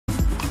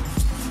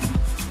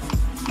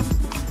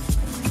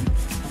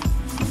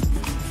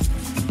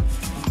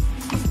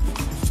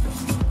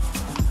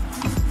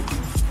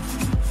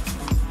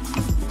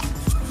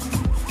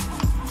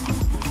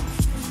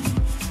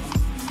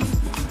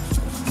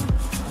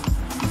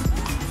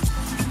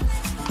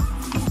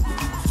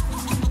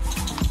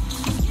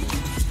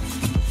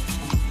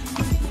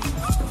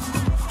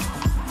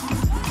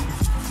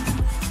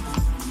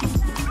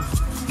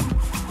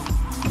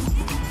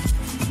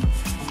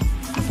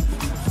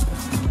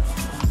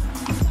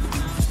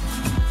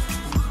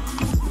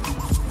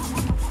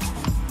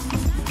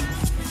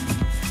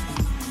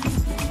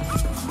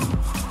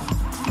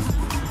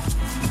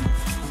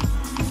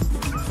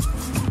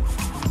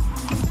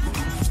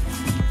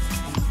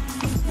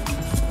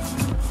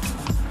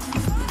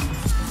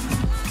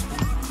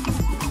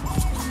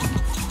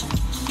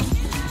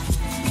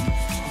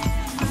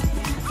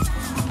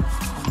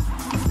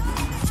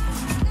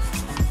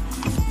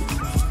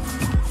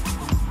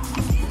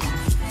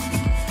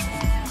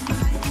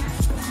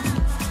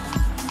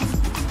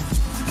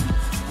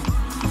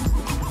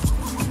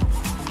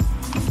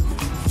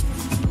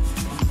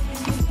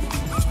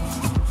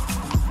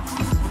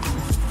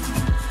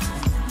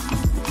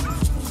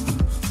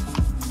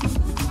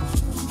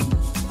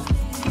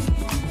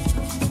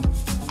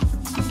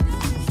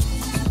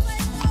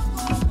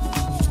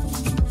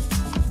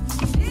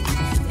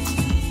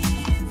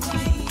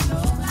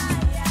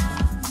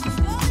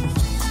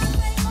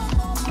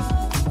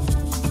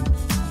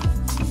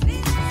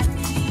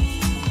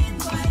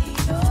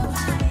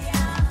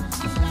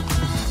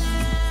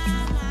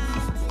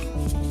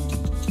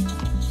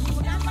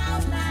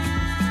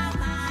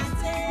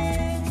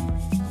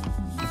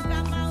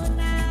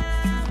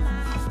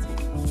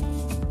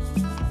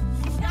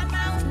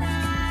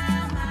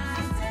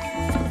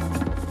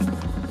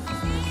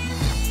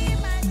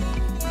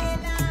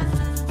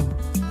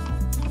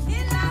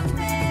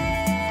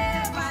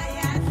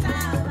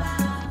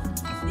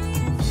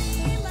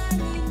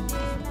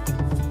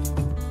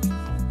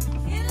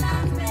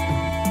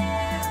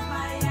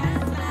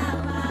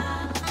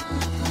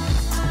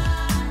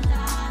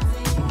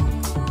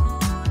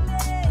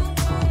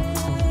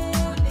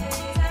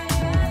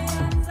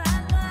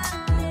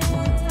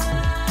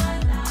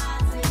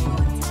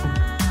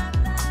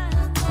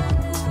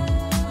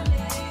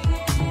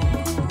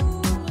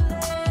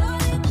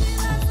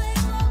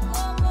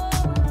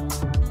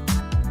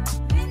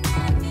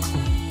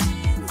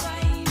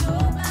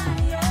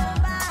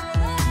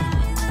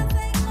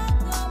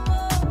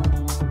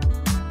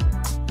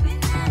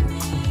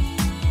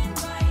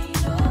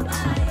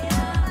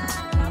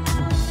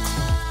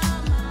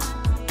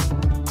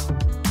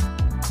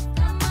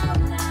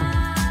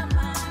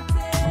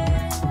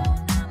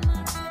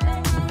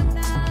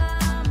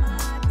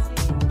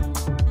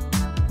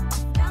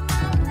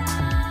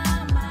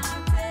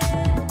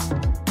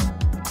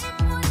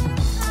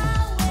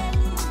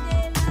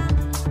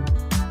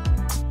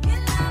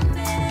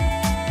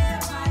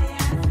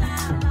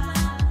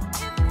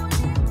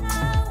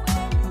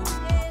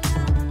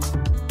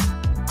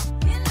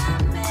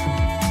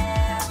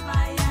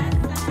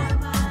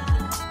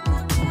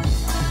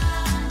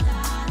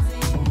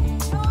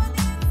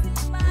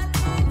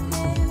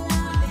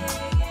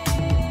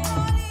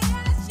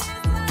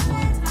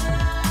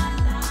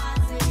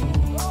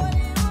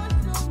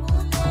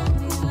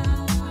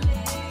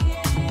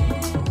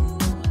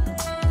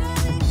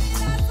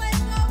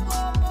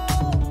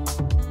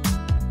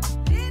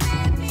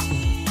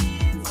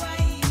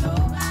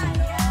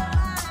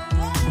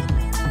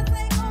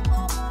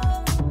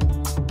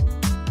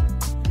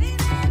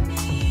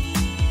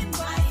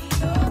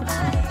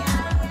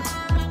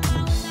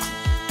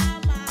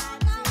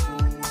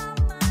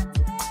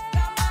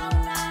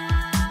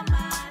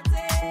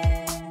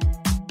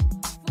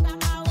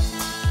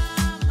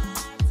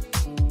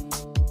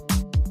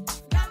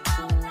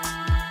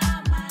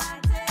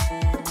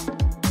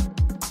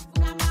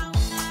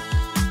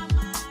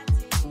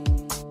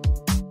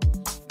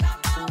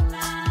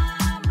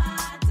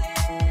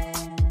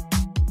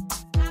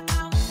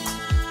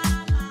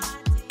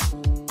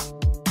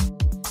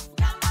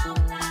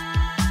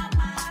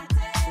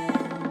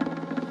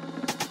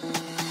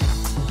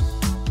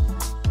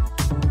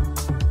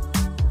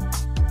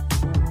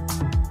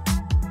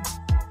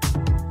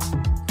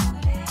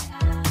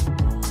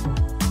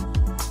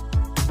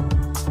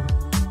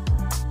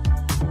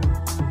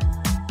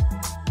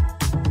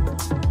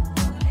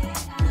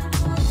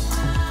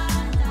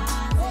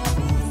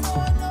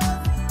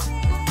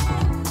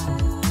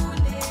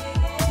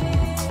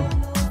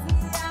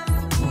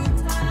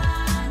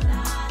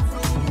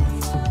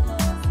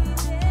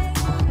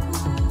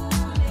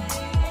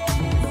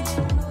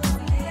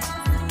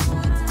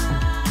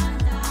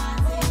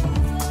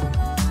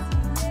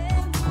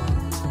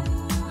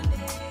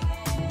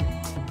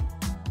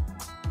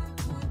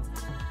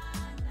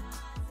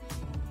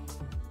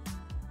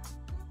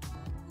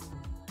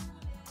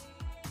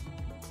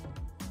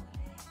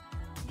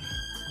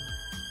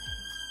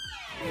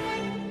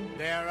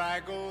I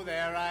go,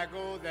 there I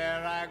go,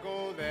 there I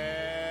go,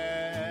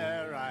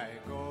 there I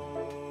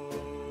go.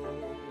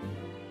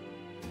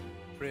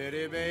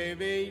 Pretty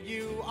baby,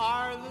 you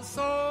are the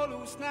soul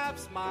who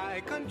snaps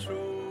my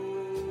control.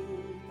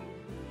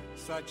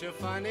 Such a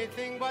funny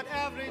thing, but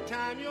every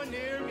time you're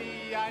near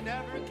me, I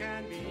never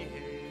can behave.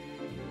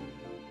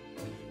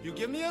 You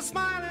give me a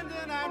smile and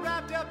then I'm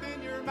wrapped up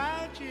in your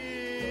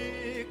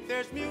magic.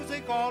 There's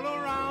music all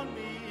around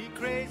me,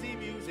 crazy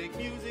music,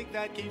 music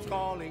that keeps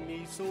calling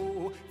me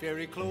so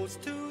very close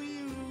to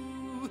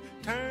you,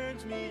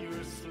 turns me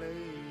your slave.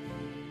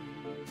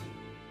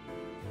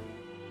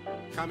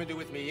 Come and do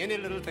with me any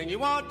little thing you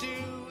want to,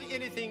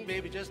 anything,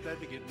 baby, just let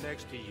me get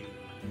next to you.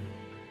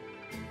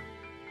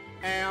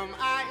 Am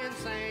I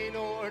insane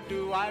or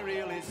do I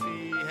really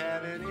see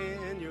heaven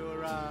in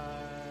your eyes?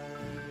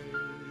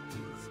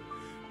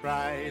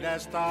 Bright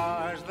as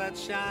stars that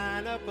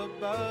shine up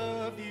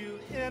above you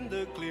in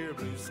the clear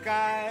blue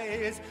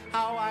skies.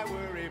 How I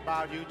worry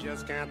about you,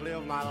 just can't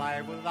live my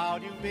life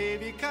without you,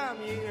 baby, come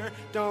here.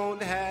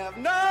 Don't have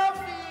no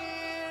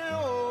fear,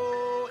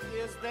 oh,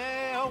 is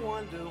there a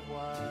wonder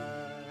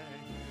why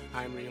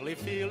I'm really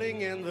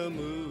feeling in the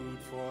mood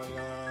for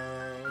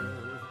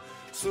love?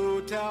 So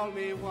tell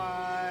me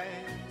why,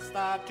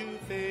 stop to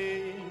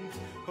think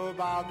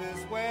about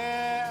this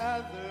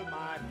weather,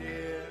 my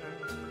dear.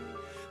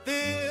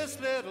 This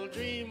little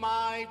dream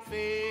might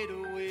fade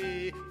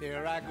away.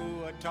 There I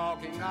go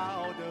a-talking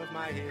out of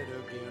my head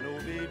again. Oh,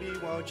 baby,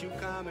 won't you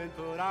come and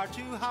put our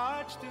two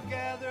hearts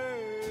together?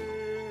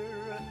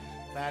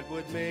 That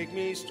would make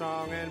me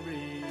strong and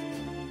breathe.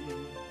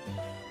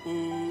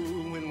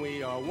 Ooh, when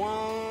we are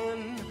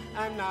one,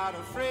 I'm not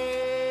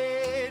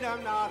afraid,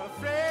 I'm not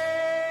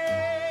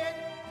afraid.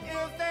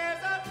 If there's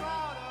a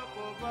cloud up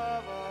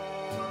above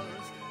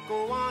us,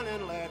 go on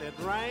and let it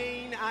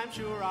rain. I'm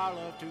sure our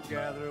love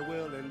together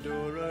will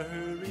endure a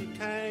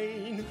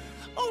hurricane.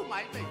 Oh,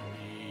 my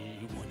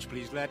baby, won't you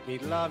please let me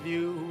love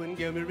you and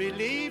give me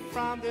relief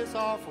from this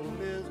awful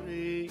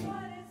misery?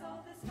 What is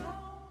all this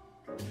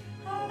talk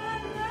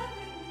about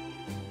loving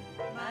me,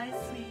 my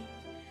sweet?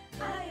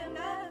 I am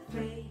not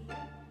afraid,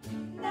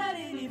 not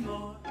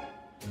anymore,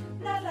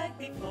 not like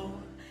before.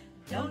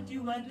 Don't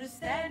you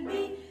understand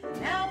me?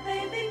 Now,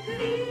 baby,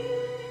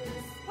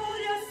 please pull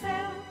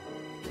yourself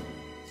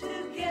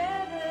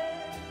together,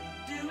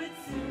 do it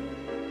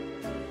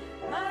soon.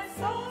 My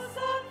soul's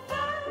on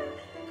fire,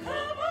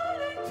 come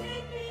on and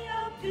take me.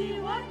 I'll be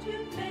what you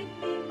make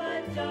me,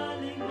 my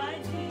darling, my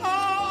dear.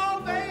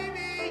 Oh,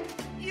 baby,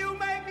 you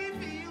make me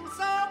feel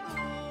so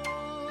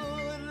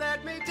good.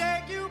 Let me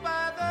take you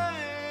by the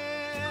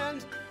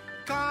hand.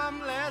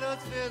 Come, let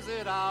us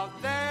visit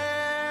out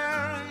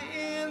there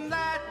in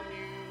that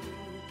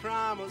new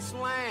promised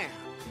land.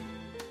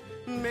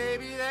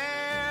 Maybe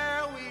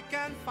there we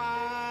can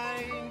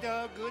find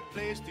a good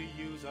place to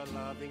use a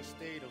loving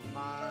state of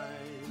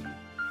mind.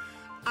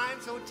 I'm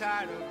so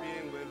tired of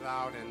being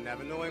without and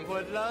never knowing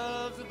what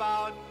love's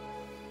about.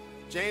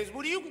 James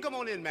Woody, you can come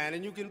on in, man,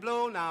 and you can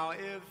blow now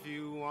if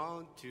you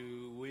want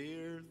to.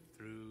 We're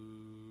through.